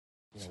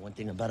One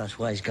thing about us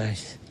wise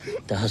guys,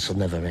 the hustle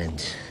never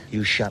ends.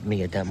 You shot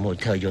me at that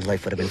motel, your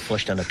life would have been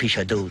flushed on a piece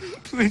of dude.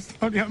 Please,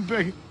 Tony, I'm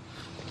begging.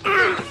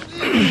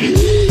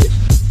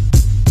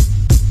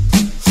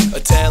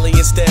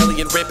 Italian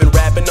stallion ripping,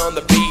 rapping on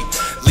the beat,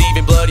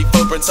 leaving bloody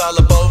footprints all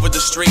up over the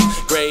street.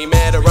 Gray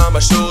matter on my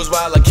shoes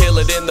while I kill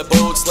it in the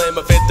boot. Slim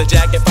fit the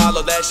jacket,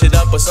 follow that shit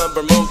up with some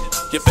vermouth.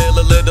 You feel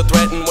a little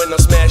threatened when I'm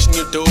smashing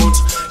you dudes.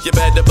 You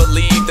better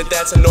believe that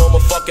that's a normal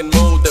fucking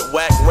mood that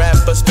whack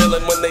rappers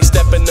feeling when they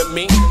step into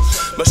me.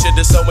 My shit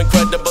is so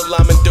incredible,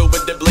 I'm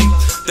indubitably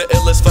the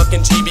illest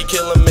fucking GB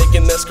killer,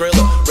 making that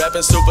skrilla.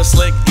 Rapping super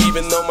slick,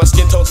 even though my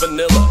skin tone's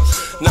vanilla.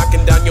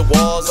 Knocking down your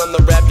walls, I'm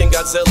the rap king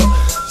Godzilla.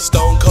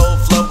 Stone cold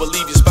flow will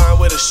leave your spine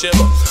with a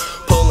shiver.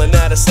 Pulling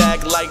out a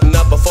sack, lighting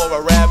up before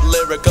I rap,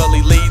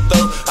 lyrically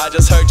lethal. I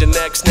just heard your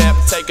neck snap,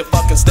 take a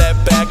fucking step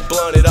back,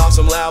 blunt it off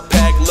some loud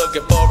pack.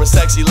 Looking for a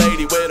sexy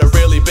lady with a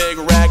really big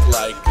rack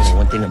like.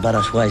 One thing about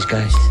us wise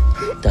guys,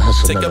 the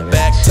hustle take never her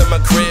back ends. to my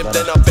crib,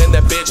 then I'll bend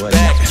that bitch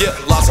back. Yeah,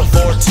 lost a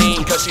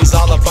 14, cause she's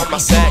all up on my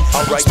sack.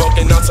 Alright,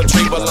 smoking on some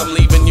tree while I'm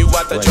leaving you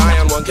out the dry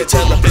on one. Can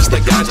tell a bitch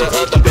the ganja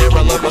of the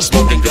barrel of my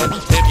smoking gun.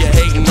 If you're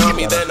hating on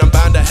me, then I'm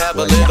bound to have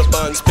a little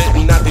fun.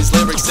 Spitting out these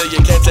lyrics till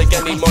you can't take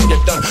any more,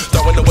 you're done.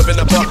 Throwing the whip in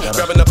the park,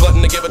 grabbing the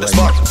blunt and give it a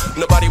spark.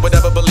 Nobody would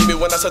ever believe me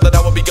when I said that I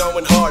would be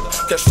going hard.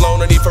 Cash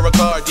flow, no need for a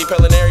car, deep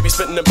Pellonari be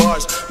spitting in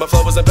bars. My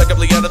flow is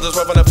impeccably out of this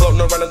world when I'm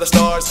floating around in the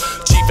stars.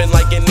 Chiefing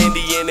like an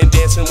Indian and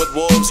dancing with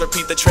wolves.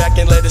 Repeat the track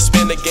and let it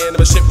spin again,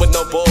 I'm a shit with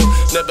no bull.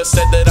 Never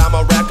said that I'm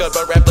a rapper,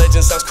 but rap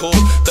legend sounds cool.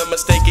 The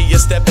mistake of you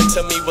stepping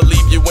to me will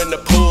leave you in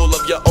the pool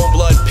of your own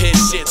blood, piss,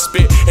 shit,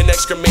 spit, and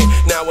excrement.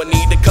 Now I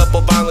need a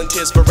couple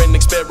volunteers for an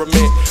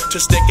experiment. To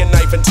stick a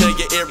knife into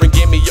your ear and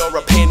give me your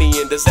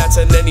opinion. Does that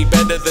sound any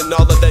better than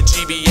all of that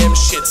GBM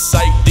shit?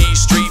 Psych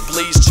these street,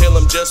 please chill,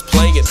 I'm just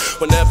playing.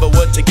 Whenever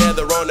we're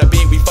together on a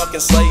beat, we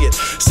fucking slay it.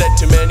 Said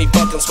too many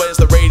fucking swears,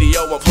 the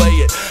radio won't play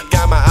it.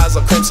 Got my eyes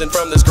on crimson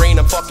from this green,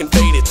 I'm fucking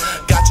faded.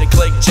 Got your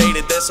clique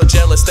jaded, they're so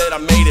jealous that I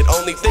made it.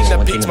 Only thing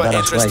that piques my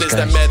interest is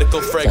that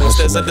medical fragrance.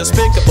 There's a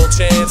despicable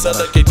chance of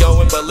the kid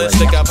going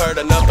ballistic. I've heard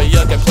enough of you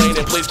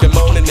complaining, please come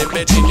moaning and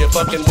bitching. You're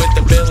fucking with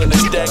the villain,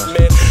 this deck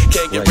man,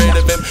 can't get rid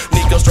of him.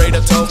 Nico straight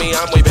up told me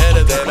I'm way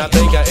better than I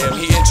think I am.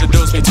 He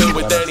introduced me to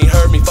it, then he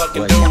heard me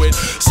fucking do it.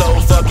 So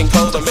fucking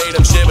cold, I made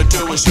him shiver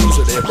to his shoes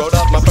with it. Wrote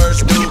off my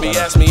first doobie,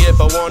 asked me if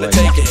I wanna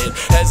take a hit.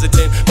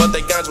 Hesitant, but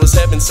they guns was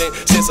heaven sent.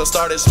 Since I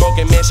started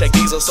smoking, man, Shaq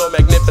Diesel so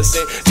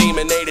magnificent.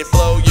 Demonated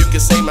flow, you can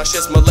say my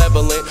shit's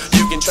malevolent.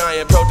 You can try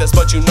and protest,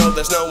 but you know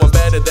there's no one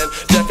better than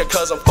DeKKeR,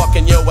 cause I'm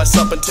fucking your ass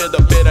up until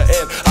the bitter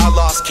end. I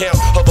lost count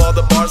of all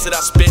the bars that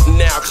I spit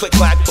now. Click,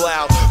 clack,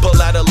 blow, pull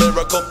out a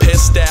lyrical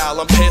piss style.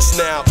 I'm pissed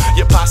now,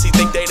 your posse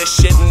think they the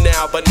shit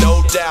now, but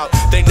no doubt,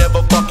 they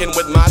never fucking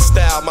with my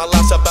style. My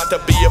life's about to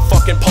be a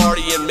fucking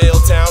party in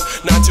Milltown.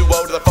 Not too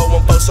old to the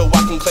 414 so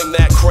I can claim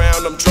that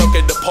crown. I'm drunk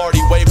at the party,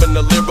 waving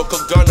the lyrical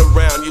gun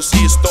around. You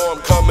see a storm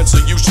coming, so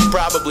you should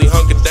probably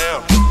hunker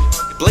down.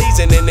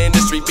 Blazing in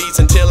industry beats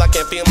until I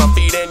can't feel my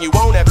feet. And you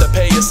won't have to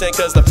pay a cent,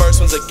 cause the first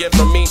one's a gift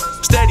from me.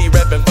 Steady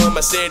reppin' for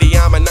my city,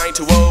 I'm a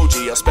 9-2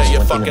 OG. I'll spare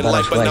your fucking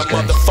life, but now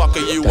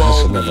motherfucker you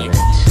own me.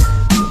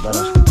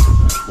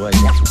 What?